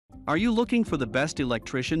Are you looking for the best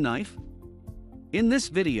electrician knife? In this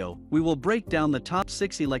video, we will break down the top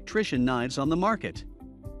 6 electrician knives on the market.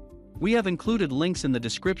 We have included links in the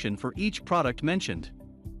description for each product mentioned.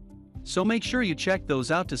 So make sure you check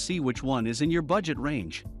those out to see which one is in your budget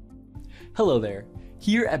range. Hello there.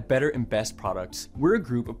 Here at Better and Best Products, we're a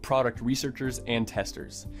group of product researchers and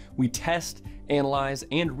testers. We test, analyze,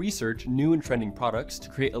 and research new and trending products to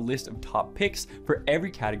create a list of top picks for every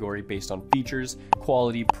category based on features,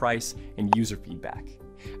 quality, price, and user feedback.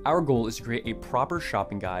 Our goal is to create a proper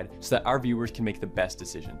shopping guide so that our viewers can make the best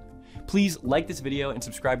decision. Please like this video and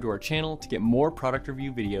subscribe to our channel to get more product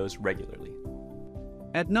review videos regularly.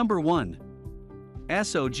 At number 1.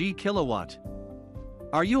 SOG Kilowatt.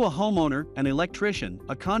 Are you a homeowner, an electrician,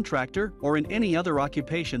 a contractor, or in any other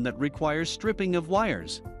occupation that requires stripping of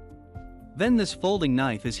wires? Then this folding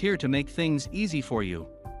knife is here to make things easy for you.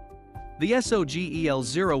 The SOG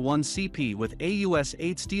EL01CP with AUS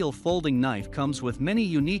 8 steel folding knife comes with many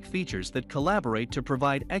unique features that collaborate to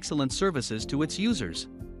provide excellent services to its users.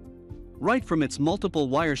 Right from its multiple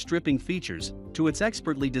wire stripping features to its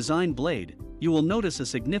expertly designed blade, you will notice a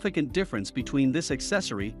significant difference between this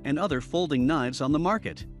accessory and other folding knives on the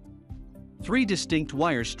market. 3 distinct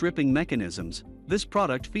wire stripping mechanisms. This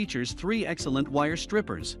product features 3 excellent wire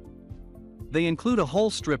strippers. They include a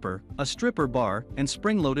hole stripper, a stripper bar, and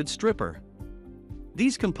spring-loaded stripper.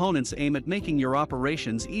 These components aim at making your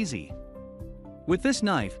operations easy. With this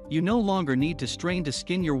knife, you no longer need to strain to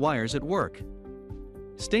skin your wires at work.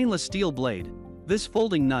 Stainless steel blade. This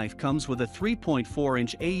folding knife comes with a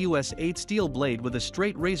 3.4-inch AUS 8 steel blade with a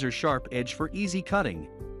straight razor-sharp edge for easy cutting.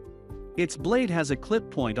 Its blade has a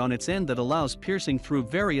clip point on its end that allows piercing through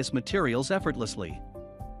various materials effortlessly.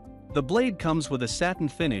 The blade comes with a satin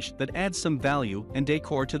finish that adds some value and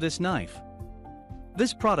decor to this knife.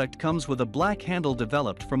 This product comes with a black handle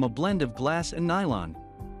developed from a blend of glass and nylon.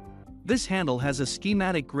 This handle has a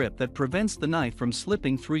schematic grip that prevents the knife from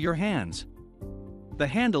slipping through your hands. The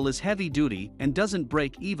handle is heavy-duty and doesn't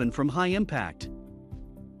break even from high impact.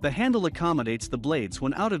 The handle accommodates the blades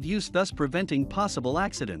when out of use, thus preventing possible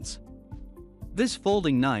accidents. This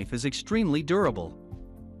folding knife is extremely durable.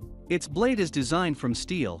 Its blade is designed from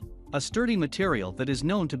steel, a sturdy material that is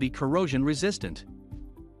known to be corrosion resistant.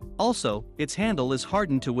 Also, its handle is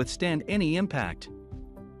hardened to withstand any impact.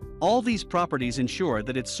 All these properties ensure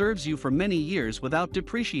that it serves you for many years without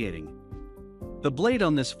depreciating. The blade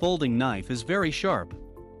on this folding knife is very sharp.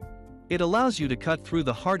 It allows you to cut through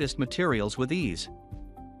the hardest materials with ease.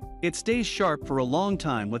 It stays sharp for a long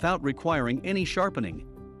time without requiring any sharpening.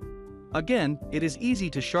 Again, it is easy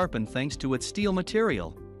to sharpen thanks to its steel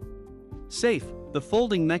material. Safe. The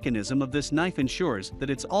folding mechanism of this knife ensures that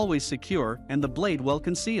it's always secure and the blade well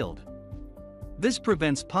concealed. This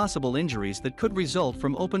prevents possible injuries that could result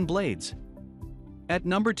from open blades. At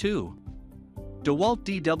number 2. DeWalt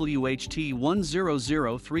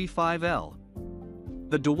DWHT10035L.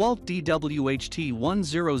 The DeWalt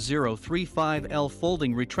DWHT10035L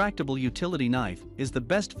folding retractable utility knife is the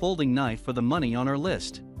best folding knife for the money on our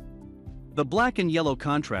list. The black and yellow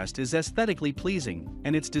contrast is aesthetically pleasing,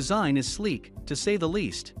 and its design is sleek, to say the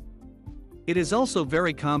least. It is also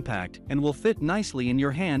very compact and will fit nicely in your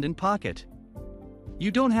hand and pocket.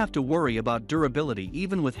 You don't have to worry about durability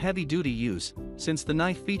even with heavy-duty use, since the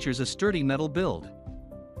knife features a sturdy metal build.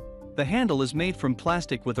 The handle is made from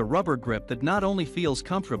plastic with a rubber grip that not only feels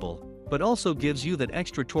comfortable, but also gives you that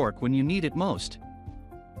extra torque when you need it most.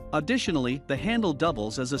 Additionally, the handle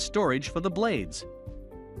doubles as a storage for the blades.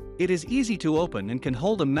 It is easy to open and can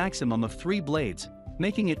hold a maximum of 3 blades,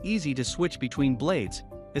 making it easy to switch between blades,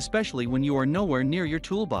 especially when you are nowhere near your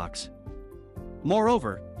toolbox.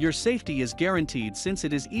 Moreover, your safety is guaranteed since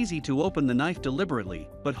it is easy to open the knife deliberately,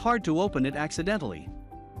 but hard to open it accidentally.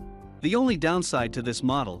 The only downside to this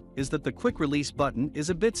model is that the quick release button is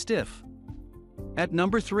a bit stiff. At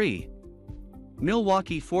number 3.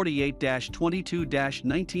 Milwaukee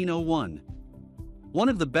 48-22-1901. One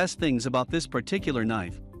of the best things about this particular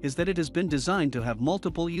knife is that it has been designed to have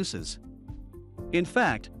multiple uses. In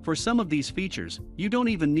fact, for some of these features, you don't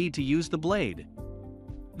even need to use the blade.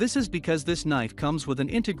 This is because this knife comes with an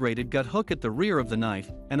integrated gut hook at the rear of the knife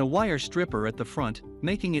and a wire stripper at the front,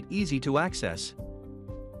 making it easy to access.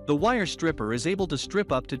 The wire stripper is able to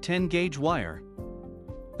strip up to 10-gauge wire.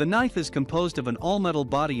 The knife is composed of an all-metal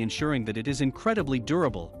body, ensuring that it is incredibly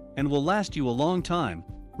durable and will last you a long time,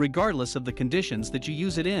 regardless of the conditions that you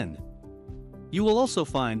use it in. You will also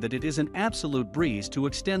find that it is an absolute breeze to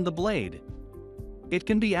extend the blade. It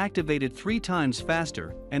can be activated 3 times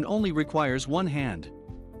faster and only requires one hand.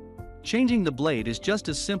 Changing the blade is just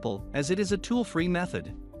as simple as it is a tool-free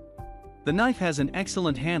method. The knife has an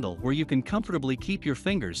excellent handle where you can comfortably keep your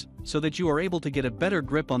fingers so that you are able to get a better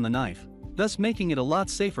grip on the knife, thus making it a lot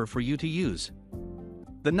safer for you to use.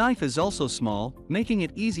 The knife is also small, making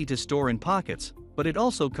it easy to store in pockets, but it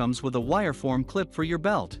also comes with a wire form clip for your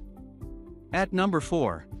belt. At number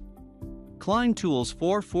 4. Klein Tools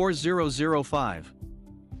 44005.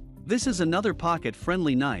 This is another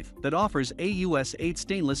pocket-friendly knife that offers a US 8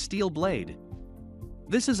 stainless steel blade.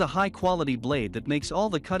 This is a high-quality blade that makes all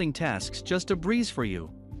the cutting tasks just a breeze for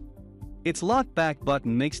you. Its lock-back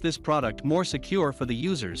button makes this product more secure for the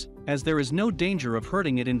users, as there is no danger of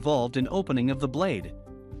hurting it involved in opening of the blade.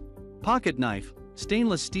 Pocket knife,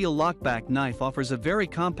 stainless steel lockback knife offers a very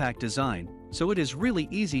compact design, so it is really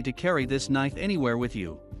easy to carry this knife anywhere with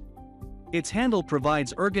you. Its handle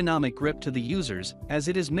provides ergonomic grip to the users as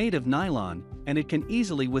it is made of nylon, and it can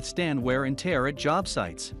easily withstand wear and tear at job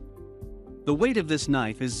sites. The weight of this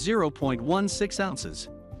knife is 0.16 ounces.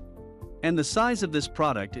 And the size of this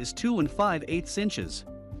product is 2 5/8 inches.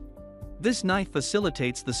 This knife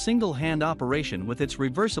facilitates the single-hand operation with its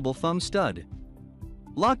reversible thumb stud.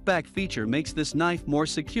 Lockback feature makes this knife more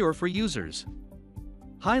secure for users.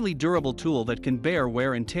 Highly durable tool that can bear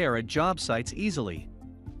wear and tear at job sites easily.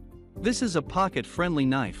 This is a pocket-friendly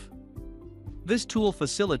knife. This tool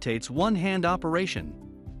facilitates one-hand operation.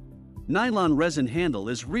 Nylon resin handle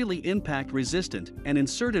is really impact resistant, and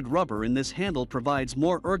inserted rubber in this handle provides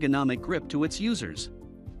more ergonomic grip to its users.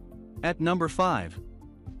 At number 5.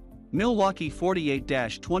 Milwaukee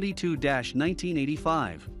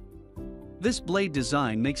 48-22-1985. This blade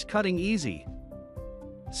design makes cutting easy.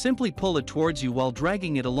 Simply pull it towards you while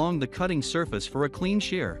dragging it along the cutting surface for a clean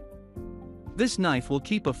shear. This knife will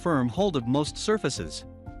keep a firm hold of most surfaces.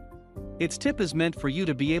 Its tip is meant for you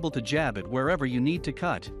to be able to jab it wherever you need to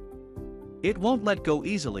cut. It won't let go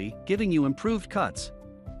easily, giving you improved cuts.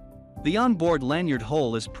 The onboard lanyard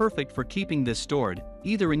hole is perfect for keeping this stored,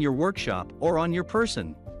 either in your workshop or on your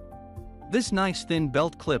person. This knife's thin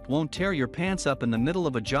belt clip won't tear your pants up in the middle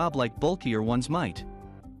of a job like bulkier ones might.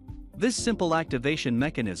 This simple activation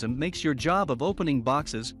mechanism makes your job of opening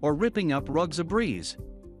boxes or ripping up rugs a breeze.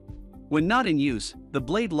 When not in use, the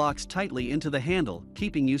blade locks tightly into the handle,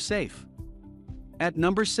 keeping you safe. At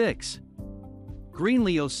number 6.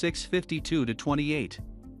 Greenleo 652-28.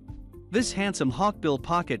 This handsome hawkbill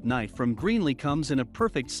pocket knife from Greenlee comes in a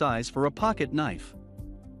perfect size for a pocket knife.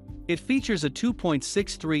 It features a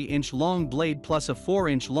 2.63-inch long blade plus a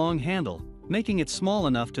 4-inch long handle, making it small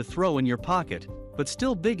enough to throw in your pocket, but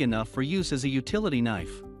still big enough for use as a utility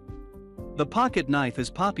knife. The pocket knife is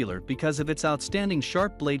popular because of its outstanding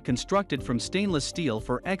sharp blade constructed from stainless steel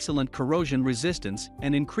for excellent corrosion resistance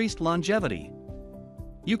and increased longevity.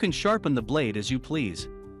 You can sharpen the blade as you please.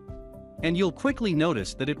 And you'll quickly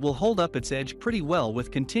notice that it will hold up its edge pretty well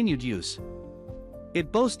with continued use.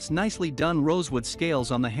 It boasts nicely done rosewood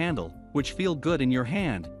scales on the handle, which feel good in your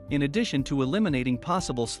hand, in addition to eliminating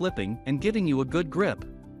possible slipping and giving you a good grip.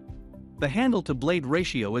 The handle-to-blade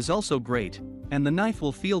ratio is also great, and the knife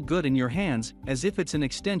will feel good in your hands as if it's an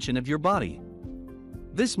extension of your body.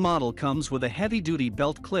 This model comes with a heavy-duty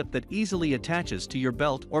belt clip that easily attaches to your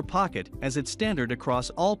belt or pocket as it's standard across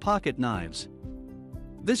all pocket knives.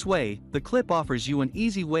 This way, the clip offers you an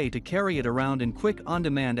easy way to carry it around and quick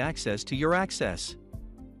on-demand access to your access.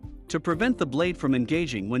 To prevent the blade from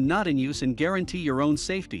engaging when not in use and guarantee your own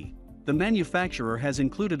safety, the manufacturer has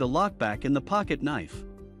included a lockback in the pocket knife.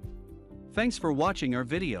 Thanks for watching our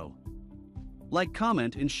video. Like,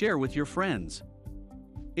 comment and share with your friends.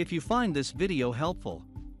 If you find this video helpful,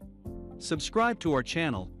 subscribe to our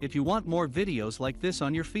channel if you want more videos like this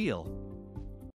on your feel.